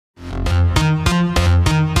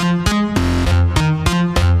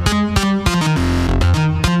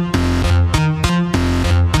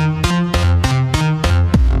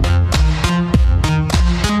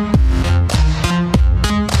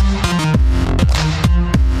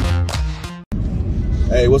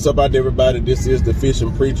what's up out there, everybody? This is the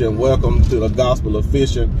Fishing Preacher, and welcome to the Gospel of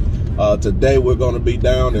Fishing. Today we're going to be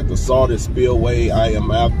down at the Sardis Spillway. I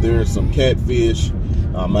am after some catfish,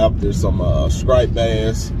 I'm after some striped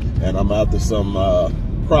bass, and I'm after some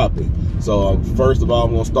crappie. So first of all,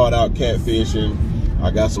 I'm going to start out catfishing. I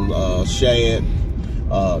got some shad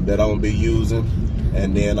that I'm going to be using,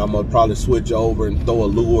 and then I'm going to probably switch over and throw a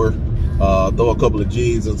lure, throw a couple of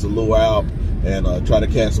jigs into lure out, and try to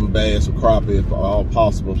catch some bass or crappie if all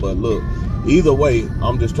possible. But look, either way,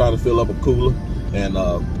 I'm just trying to fill up a cooler and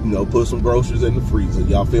you know, put some groceries in the freezer.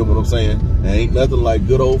 Y'all feel what I'm saying? There ain't nothing like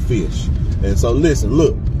good old fish. And so listen,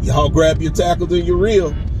 look, y'all grab your tackles and your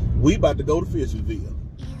reel. We about to go to Fishersville.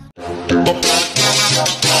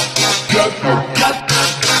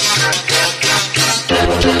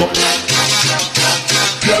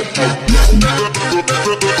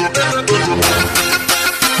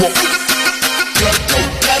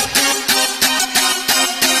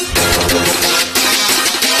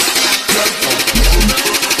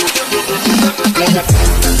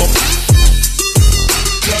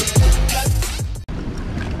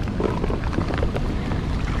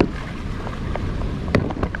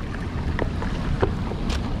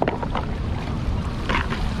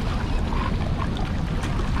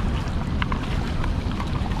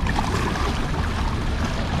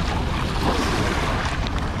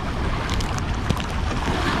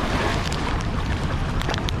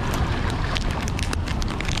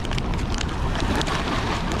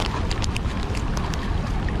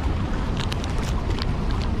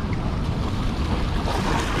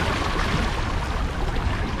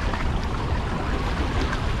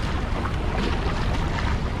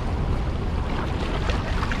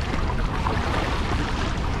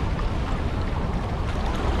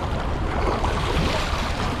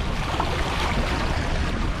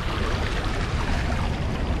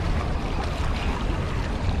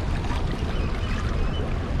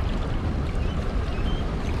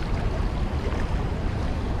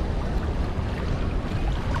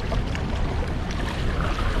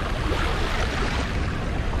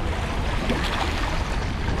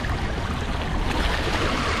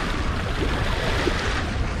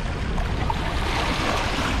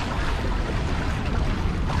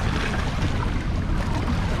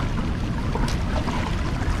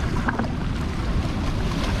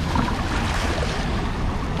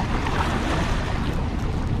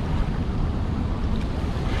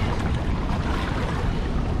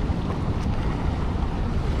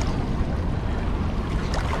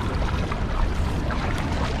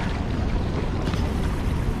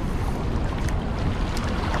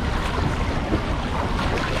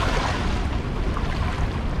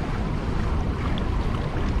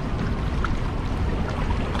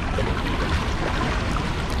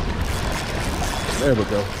 There we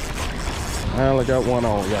go. I only got one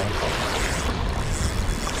on, y'all.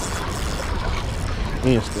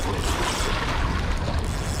 Instantly.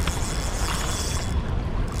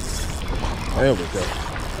 There we go.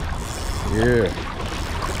 Yeah.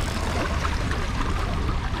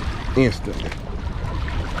 Instantly.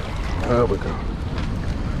 There we go.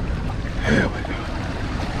 There we go.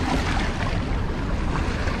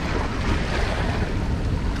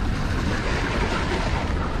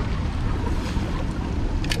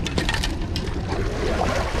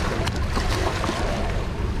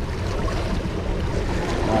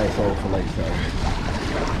 Nice old fillet steak.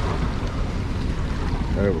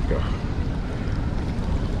 There we go.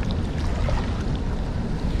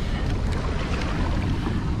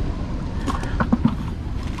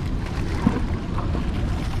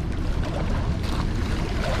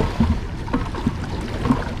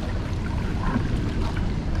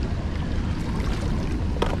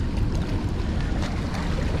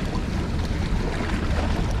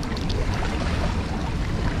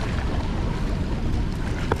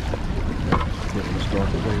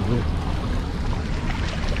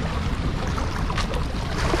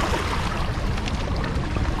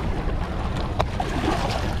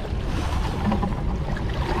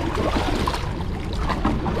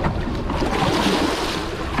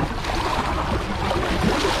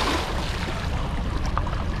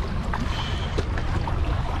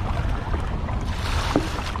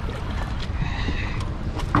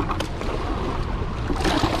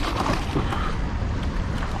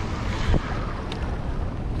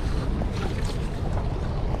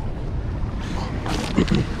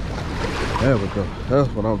 There we go. That's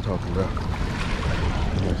what I'm talking about.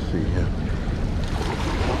 Let's see here.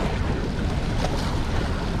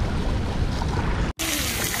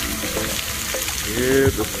 Yeah,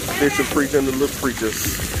 the Fishing Preacher and the little preachers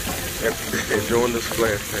enjoying the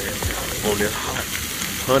splash pad on this hot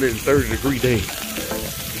 130-degree day.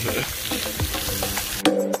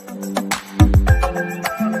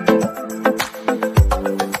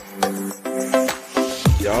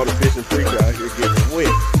 Y'all, the fishing preacher out here getting wet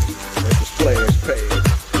at the splash pad.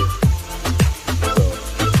 So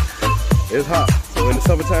it's hot. So in the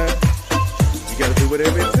summertime, you gotta do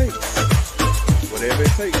whatever it takes. Whatever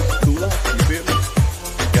it takes. Cool off. You feel me?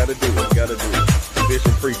 You gotta do it. You gotta do it.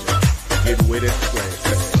 Fishing preacher getting wet at the splash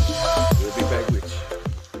pad. We'll be back with you.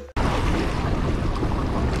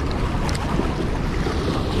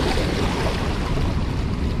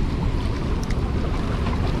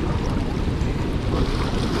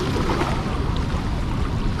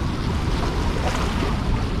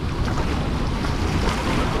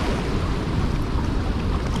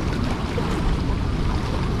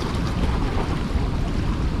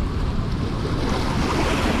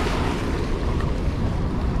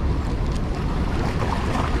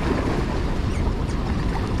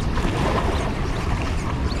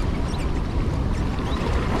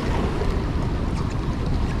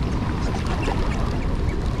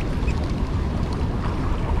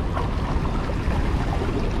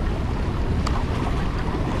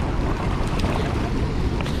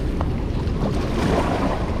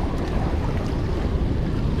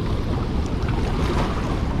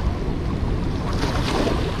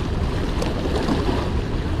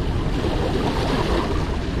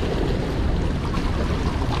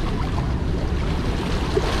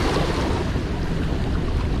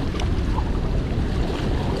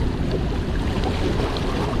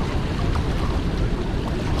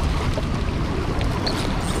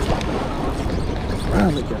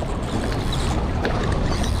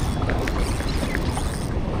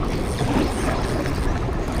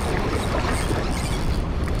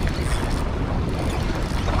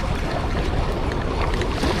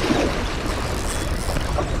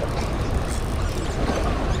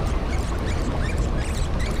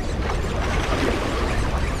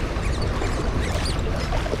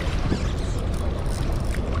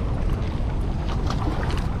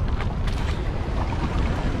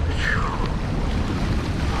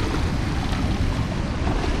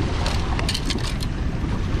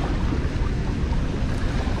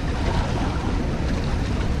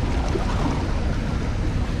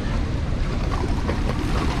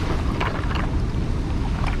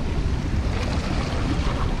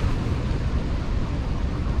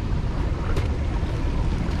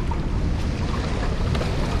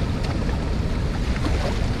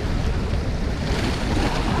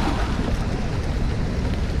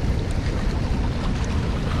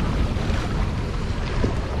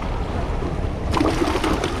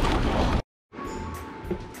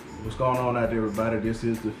 What's going on out there, everybody? This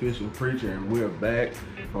is the Fishing Preacher, and we're back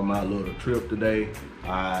from my little trip today.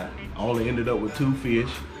 I only ended up with 2 fish,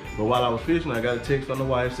 but while I was fishing, I got a text from the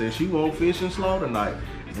wife saying she won't fish and slow tonight.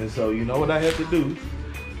 And so you know what I had to do?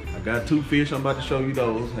 I got 2 fish. I'm about to show you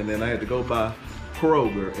those, and then I had to go by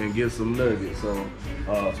Kroger and get some nuggets. So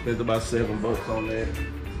spent about $7 on that.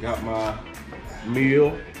 Got my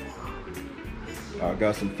meal. I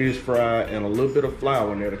got some fish fry and a little bit of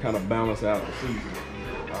flour in there to kind of balance out the season.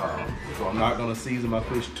 So I'm not gonna season my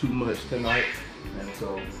fish too much tonight. And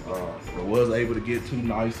so I was able to get 2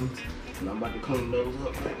 nice ones. And I'm about to clean those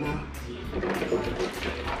up right now.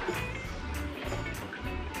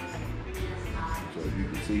 So you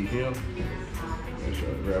can see him. Make sure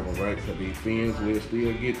I grab them right, because these fins will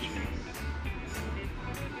still get you.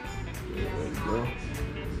 There you go.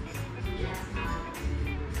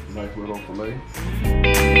 Nice little fillet.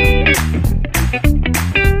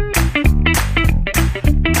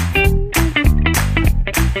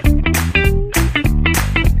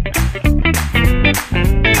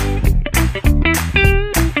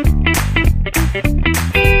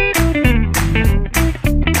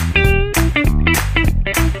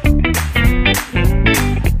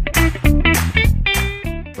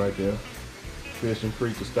 Right there, Fishing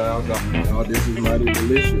Preacher style. Oh, this is mighty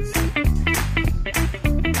delicious.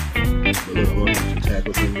 A little bunch of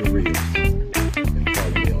tackles in your ribs.